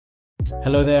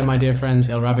Hello there, my dear friends.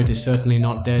 Rabbit is certainly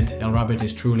not dead. Rabbit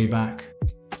is truly back.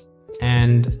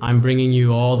 And I'm bringing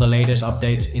you all the latest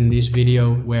updates in this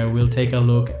video where we'll take a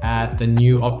look at the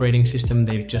new operating system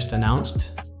they've just announced.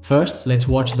 First, let's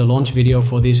watch the launch video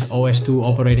for this OS 2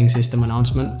 operating system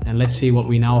announcement and let's see what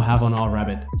we now have on our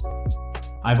Rabbit.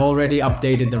 I've already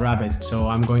updated the Rabbit, so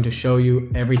I'm going to show you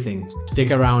everything.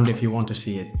 Stick around if you want to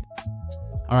see it.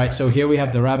 Alright, so here we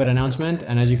have the Rabbit announcement,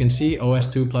 and as you can see, OS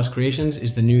 2 Plus Creations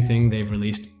is the new thing they've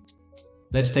released.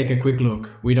 Let's take a quick look.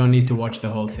 We don't need to watch the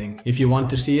whole thing. If you want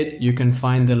to see it, you can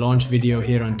find the launch video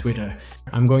here on Twitter.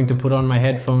 I'm going to put on my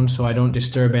headphones so I don't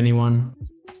disturb anyone.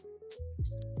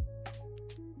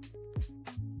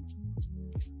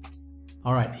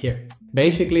 Alright, here.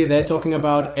 Basically, they're talking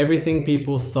about everything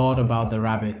people thought about the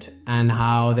Rabbit and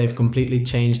how they've completely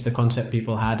changed the concept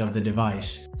people had of the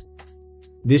device.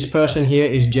 This person here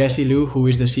is Jesse Liu, who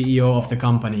is the CEO of the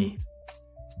company.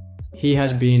 He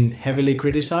has been heavily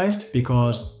criticized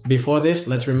because before this,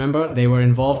 let's remember, they were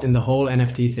involved in the whole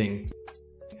NFT thing.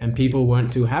 And people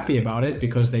weren't too happy about it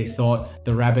because they thought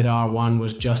the Rabbit R1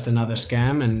 was just another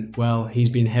scam, and well, he's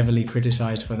been heavily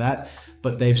criticized for that,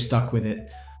 but they've stuck with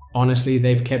it. Honestly,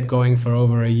 they've kept going for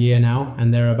over a year now,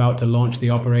 and they're about to launch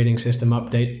the operating system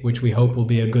update, which we hope will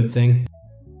be a good thing.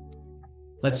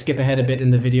 Let's skip ahead a bit in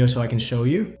the video so I can show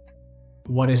you.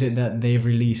 What is it that they've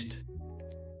released?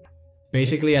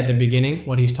 Basically, at the beginning,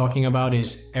 what he's talking about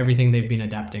is everything they've been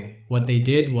adapting. What they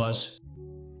did was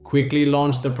quickly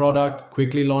launch the product,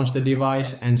 quickly launch the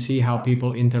device, and see how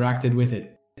people interacted with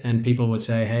it. And people would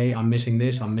say, hey, I'm missing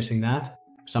this, I'm missing that,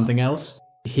 something else.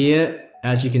 Here,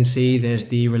 as you can see, there's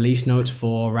the release notes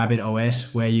for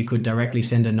rabbitOS where you could directly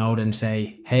send a note and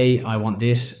say, hey, I want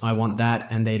this, I want that,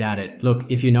 and they'd add it. Look,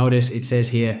 if you notice, it says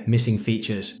here, missing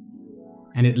features.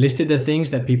 And it listed the things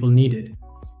that people needed.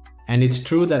 And it's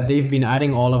true that they've been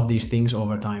adding all of these things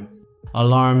over time.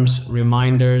 Alarms,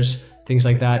 reminders, things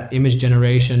like that, image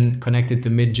generation connected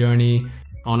to Mid-Journey.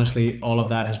 Honestly, all of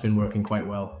that has been working quite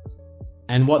well.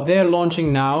 And what they're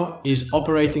launching now is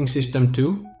Operating System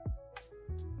 2.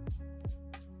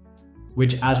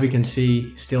 Which, as we can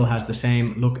see, still has the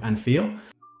same look and feel.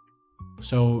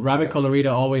 So Rabbit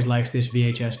Colorida always likes this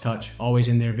VHS touch, always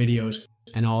in their videos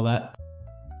and all that.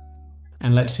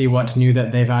 And let's see what's new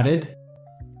that they've added.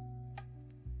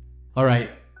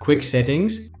 Alright, quick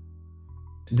settings.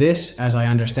 This, as I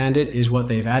understand it, is what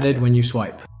they've added when you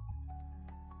swipe.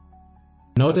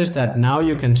 Notice that now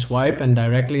you can swipe and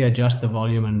directly adjust the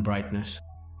volume and brightness.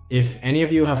 If any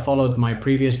of you have followed my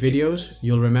previous videos,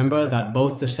 you'll remember that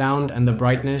both the sound and the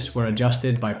brightness were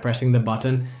adjusted by pressing the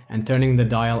button and turning the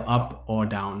dial up or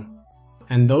down.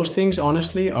 And those things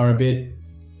honestly are a bit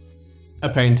a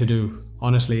pain to do,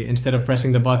 honestly, instead of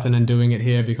pressing the button and doing it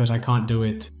here because I can't do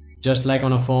it. Just like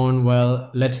on a phone, well,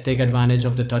 let's take advantage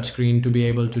of the touchscreen to be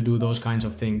able to do those kinds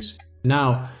of things.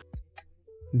 Now,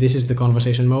 this is the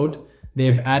conversation mode.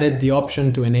 They've added the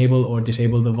option to enable or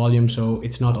disable the volume so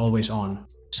it's not always on.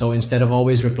 So instead of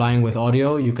always replying with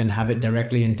audio, you can have it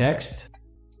directly in text.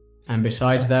 And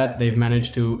besides that, they've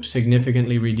managed to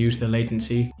significantly reduce the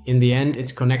latency. In the end,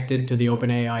 it's connected to the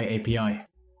OpenAI API.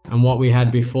 And what we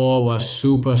had before was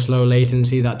super slow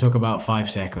latency that took about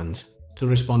 5 seconds to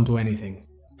respond to anything.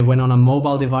 When on a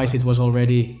mobile device, it was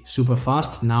already super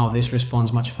fast. Now this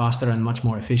responds much faster and much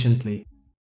more efficiently.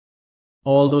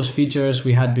 All those features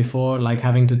we had before, like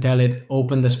having to tell it,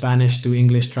 open the Spanish to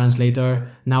English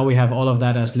translator, now we have all of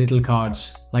that as little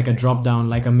cards, like a drop-down,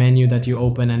 like a menu that you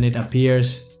open and it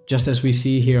appears, just as we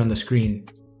see here on the screen.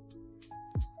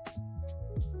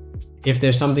 If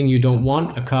there's something you don't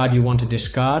want, a card you want to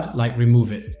discard, like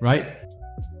remove it, right?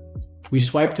 We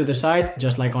swipe to the side,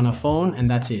 just like on a phone, and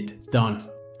that's it, done.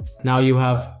 Now you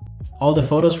have all the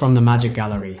photos from the Magic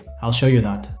Gallery. I'll show you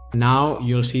that. Now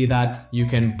you'll see that you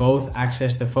can both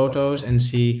access the photos and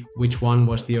see which one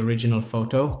was the original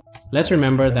photo. Let's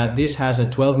remember that this has a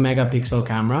 12 megapixel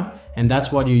camera and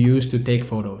that's what you use to take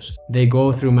photos. They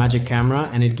go through Magic Camera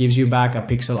and it gives you back a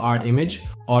pixel art image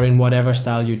or in whatever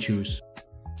style you choose.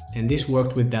 And this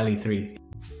worked with DALL-E 3.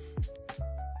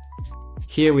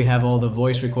 Here we have all the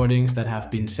voice recordings that have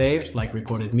been saved, like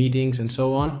recorded meetings and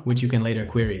so on, which you can later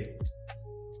query.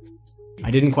 I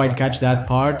didn't quite catch that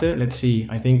part. Let's see.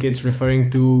 I think it's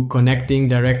referring to connecting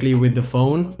directly with the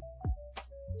phone.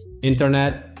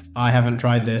 Internet. I haven't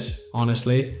tried this,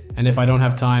 honestly. And if I don't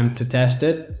have time to test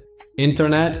it.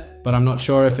 Internet, but I'm not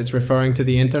sure if it's referring to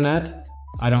the internet.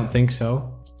 I don't think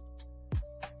so.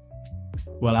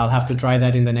 Well, I'll have to try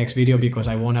that in the next video because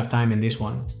I won't have time in this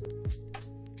one.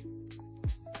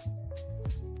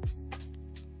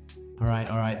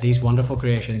 All right, these wonderful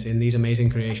creations, in these amazing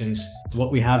creations,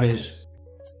 what we have is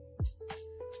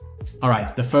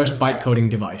Alright, the first bytecoding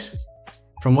device.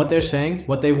 From what they're saying,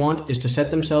 what they want is to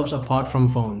set themselves apart from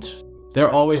phones.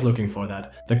 They're always looking for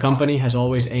that. The company has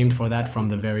always aimed for that from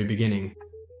the very beginning.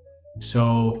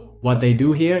 So what they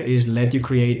do here is let you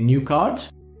create new cards.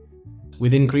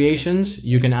 Within creations,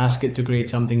 you can ask it to create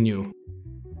something new.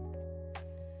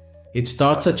 It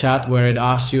starts a chat where it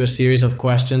asks you a series of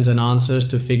questions and answers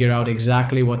to figure out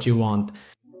exactly what you want.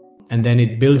 And then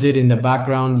it builds it in the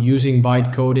background using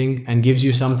bytecoding and gives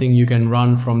you something you can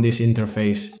run from this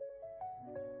interface.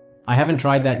 I haven't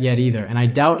tried that yet either, and I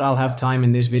doubt I'll have time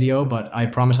in this video, but I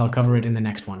promise I'll cover it in the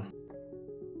next one.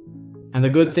 And the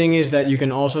good thing is that you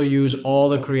can also use all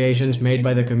the creations made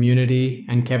by the community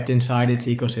and kept inside its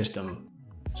ecosystem.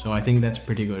 So I think that's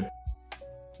pretty good.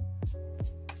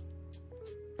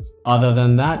 Other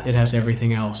than that, it has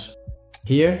everything else.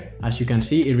 Here, as you can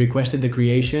see, it requested the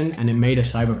creation and it made a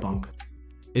cyberpunk.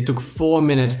 It took 4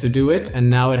 minutes to do it, and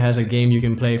now it has a game you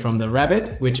can play from the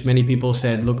Rabbit, which many people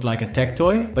said looked like a tech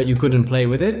toy, but you couldn't play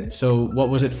with it. So what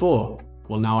was it for?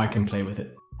 Well, now I can play with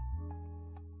it.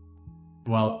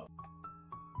 Well,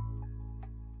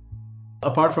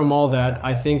 apart from all that,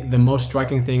 I think the most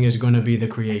striking thing is going to be the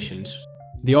creations.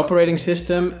 The operating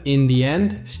system, in the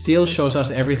end, still shows us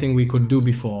everything we could do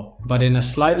before, but in a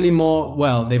slightly more,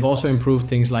 well, they've also improved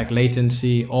things like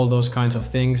latency, all those kinds of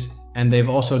things, and they've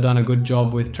also done a good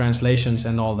job with translations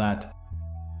and all that.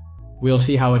 We'll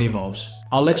see how it evolves.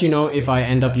 I'll let you know if I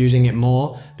end up using it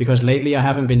more, because lately I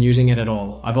haven't been using it at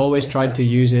all. I've always tried to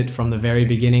use it from the very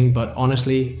beginning, but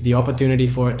honestly, the opportunity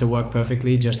for it to work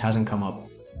perfectly just hasn't come up.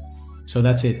 So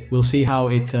that's it. We'll see how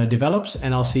it develops,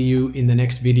 and I'll see you in the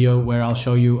next video where I'll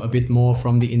show you a bit more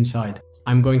from the inside.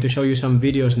 I'm going to show you some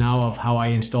videos now of how I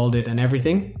installed it and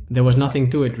everything. There was nothing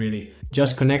to it really.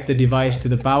 Just connect the device to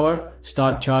the power,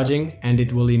 start charging, and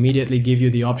it will immediately give you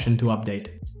the option to update.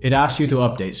 It asks you to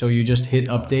update, so you just hit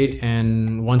update,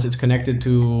 and once it's connected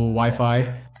to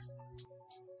Wi-Fi,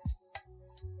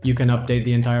 you can update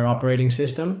the entire operating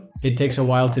system. It takes a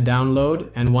while to download,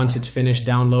 and once it's finished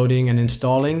downloading and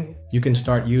installing, you can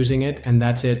start using it, and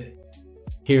that's it.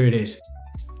 Here it is.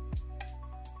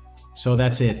 So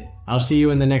that's it. I'll see you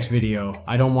in the next video.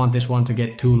 I don't want this one to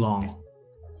get too long.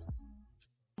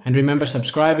 And remember,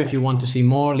 subscribe if you want to see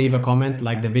more, leave a comment,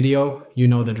 like the video, you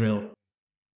know the drill.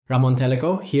 Ramon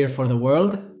Teleco, here for the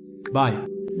world. Bye.